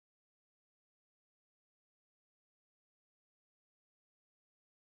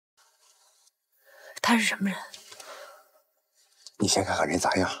他是什么人？你先看看人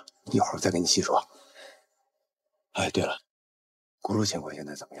咋样，一会儿我再跟你细说。哎，对了，骨肉情况现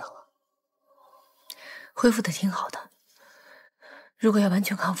在怎么样了？恢复的挺好的，如果要完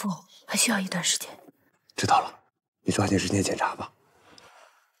全康复，还需要一段时间。知道了，你抓紧时间检查吧。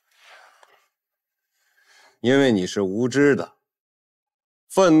因为你是无知的，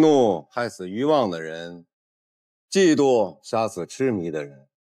愤怒害死愚妄的人，嫉妒杀死痴迷的人。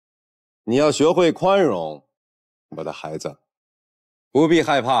你要学会宽容，我的孩子，不必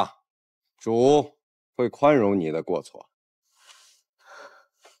害怕，主会宽容你的过错。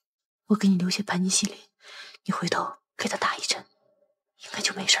我给你留些盘尼西林，你回头给他打一针，应该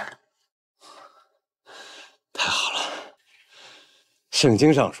就没事了。太好了，圣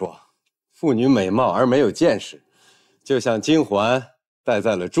经上说，妇女美貌而没有见识，就像金环戴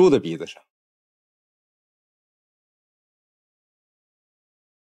在了猪的鼻子上。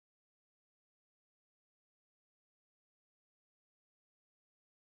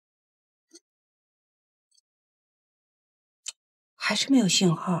还是没有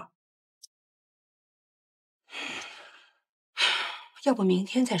信号，要不明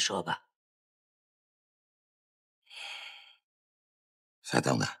天再说吧。再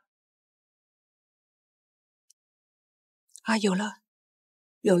等等。啊，有了，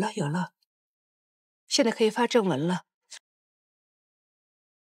现在可以发正文了。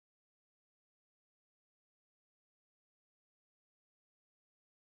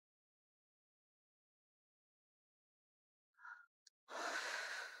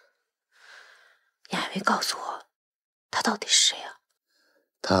你还没告诉我，他到底是谁啊？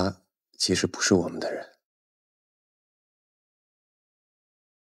他其实不是我们的人。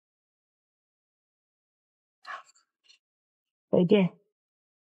再见。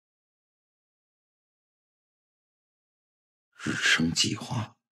日升计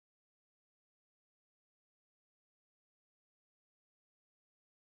划。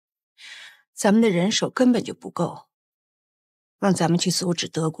咱们的人手根本就不够，让咱们去阻止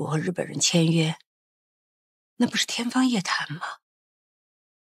德国和日本人签约，那不是天方夜谭吗？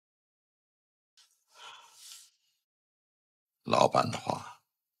老板的话，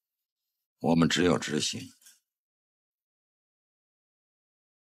我们只有执行。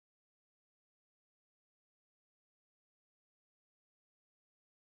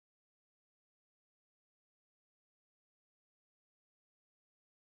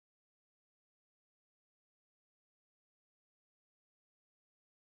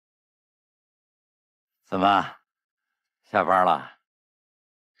怎么，下班了？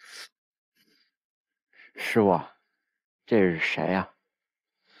师傅，这是谁呀？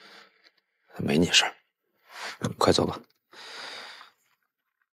没你事儿，快走吧。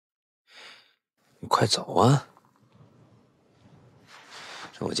你快走啊！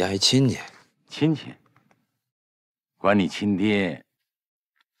这我家一亲戚。亲戚？管你亲爹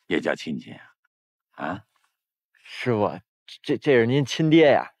也叫亲戚啊？啊？师傅，这是您亲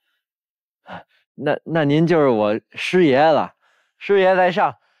爹呀？那您就是我师爷了，师爷在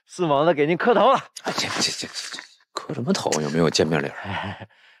上，四猛子给您磕头了。这，磕什么头？有没有见面礼？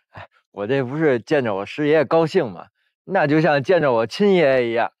我这不是见着我师爷高兴吗？那就像见着我亲爷爷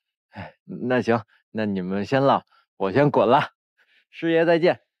一样。那行，那你们先唠，我先滚了。师爷再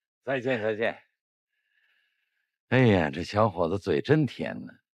见。再见。哎呀，这小伙子嘴真甜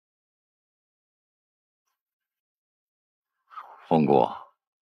呢。红姑，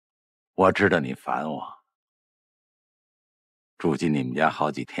我知道你烦我，住进你们家好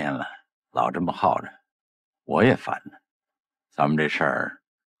几天了，老这么耗着，我也烦呢。咱们这事儿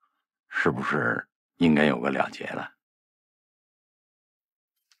是不是应该有个了结了？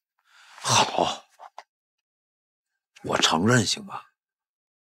好，我承认行吧？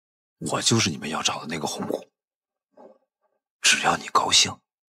我就是你们要找的那个红姑，只要你高兴，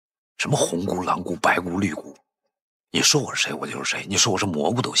什么红菇、蓝菇、白菇、绿菇，你说我是谁，我就是谁；你说我是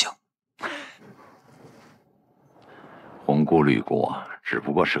蘑菇都行。红菇绿菇啊，只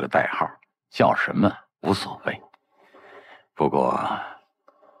不过是个代号，叫什么无所谓。不过，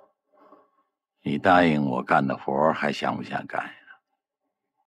你答应我干的活还想不想干呀？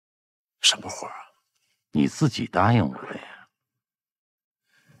什么活啊？你自己答应我的呀。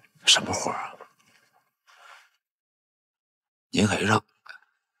什么活啊？您还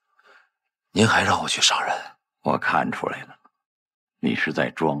让我去杀人？我看出来了，你是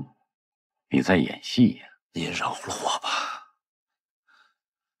在装，你在演戏呀。您饶了我吧，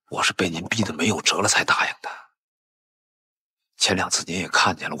我是被您逼得没有辙了才答应的。前2次您也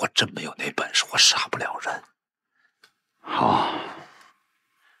看见了，我真没有那本事，我杀不了人。好，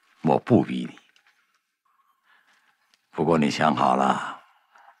我不逼你。不过你想好了，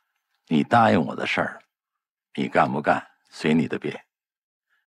你答应我的事儿，你干不干随你的便。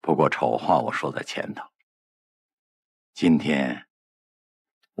不过丑话我说在前头，今天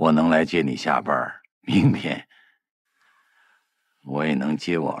我能来接你下班，明天我也能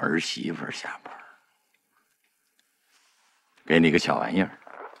接我儿媳妇下班。给你个小玩意儿。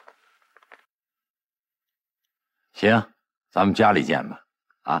行，咱们家里见吧。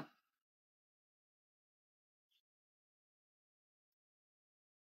啊。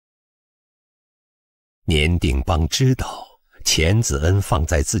年定邦知道钱子恩放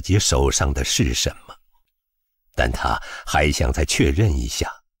在自己手上的是什么，但他还想再确认一下。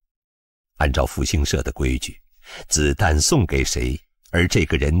按照复兴社的规矩，子弹送给谁，而这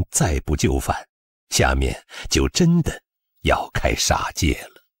个人再不就范，下面就真的要开杀戒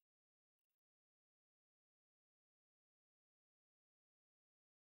了。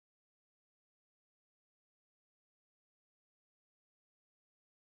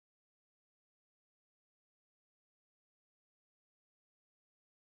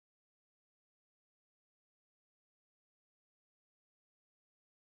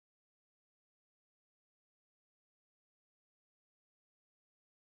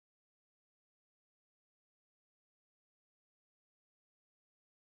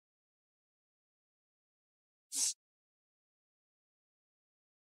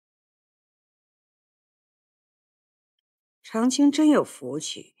长青真有福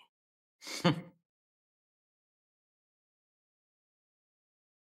气。哼。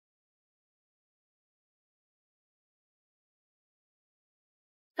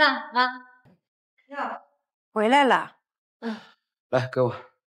饭妈，回来了。来，给我。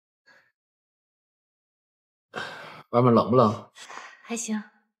外面冷不冷？还行。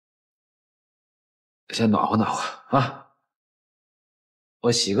先暖和暖和啊！我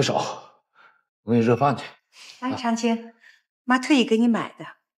洗个手，我给你热饭去。来，长青，妈特意给你买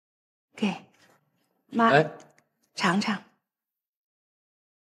的，给妈尝尝。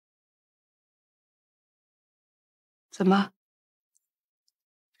怎么？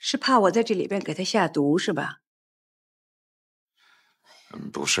是怕我在这里边给他下毒是吧？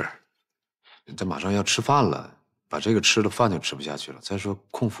不是，这马上要吃饭了，把这个吃了，饭就吃不下去了。再说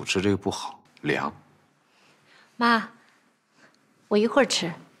空腹吃这个不好，凉。妈，我一会儿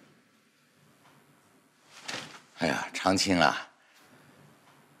吃。哎呀，长青啊，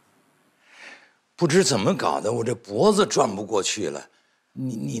不知怎么搞的，我这脖子转不过去了。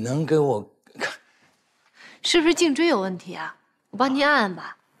你能给我看？是不是颈椎有问题啊？我帮您按按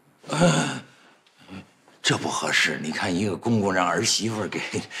吧。这不合适。你看一个公公让儿媳妇给，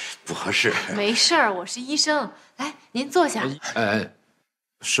不合适。没事儿，我是医生。来，您坐下。哎，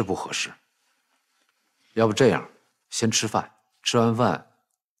是不合适。要不这样，先吃饭，吃完饭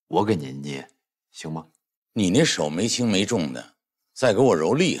我给您捏，行吗？你那手没轻没重的，再给我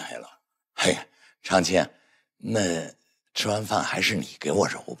揉厉害了。哎呀，长青，那吃完饭还是你给我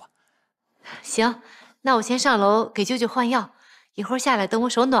揉吧。行，那我先上楼给舅舅换药，一会儿下来等我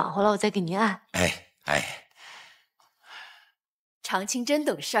手暖和了，我再给您按。哎，长青真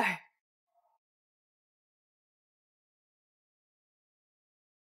懂事儿。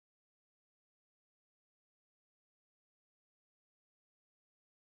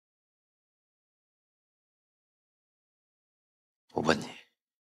我问你，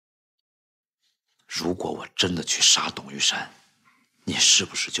如果我真的去杀董玉山，你是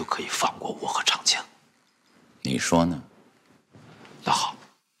不是就可以放过我和长青？你说呢？那好，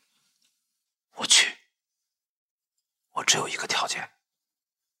我去。我只有一个条件，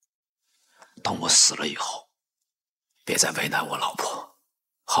等我死了以后，别再为难我老婆，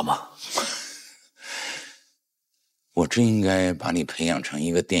好吗？我真应该把你培养成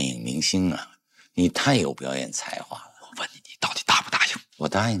一个电影明星啊！你太有表演才华了。我问你，你到底答不答应？我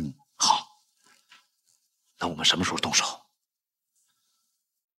答应你。好，那我们什么时候动手？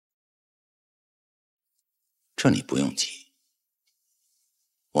这你不用急，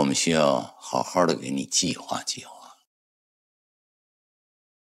我们需要好好的给你计划计划。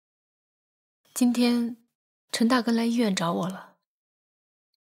今天陈大根来医院找我了。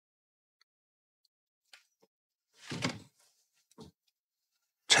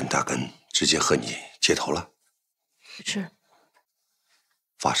陈大根直接和你接头了？是。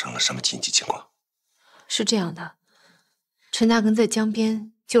发生了什么紧急情况？是这样的，陈大根在江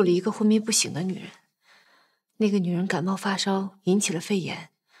边救了一个昏迷不醒的女人，那个女人感冒发烧，引起了肺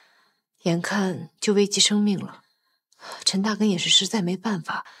炎，眼看就危及生命了。陈大根也是实在没办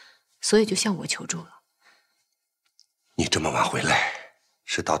法，所以就向我求助了。你这么晚回来，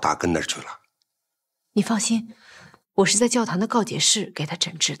是到大根那儿去了？你放心，我是在教堂的告解室给他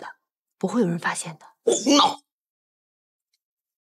诊治的，不会有人发现的。胡闹！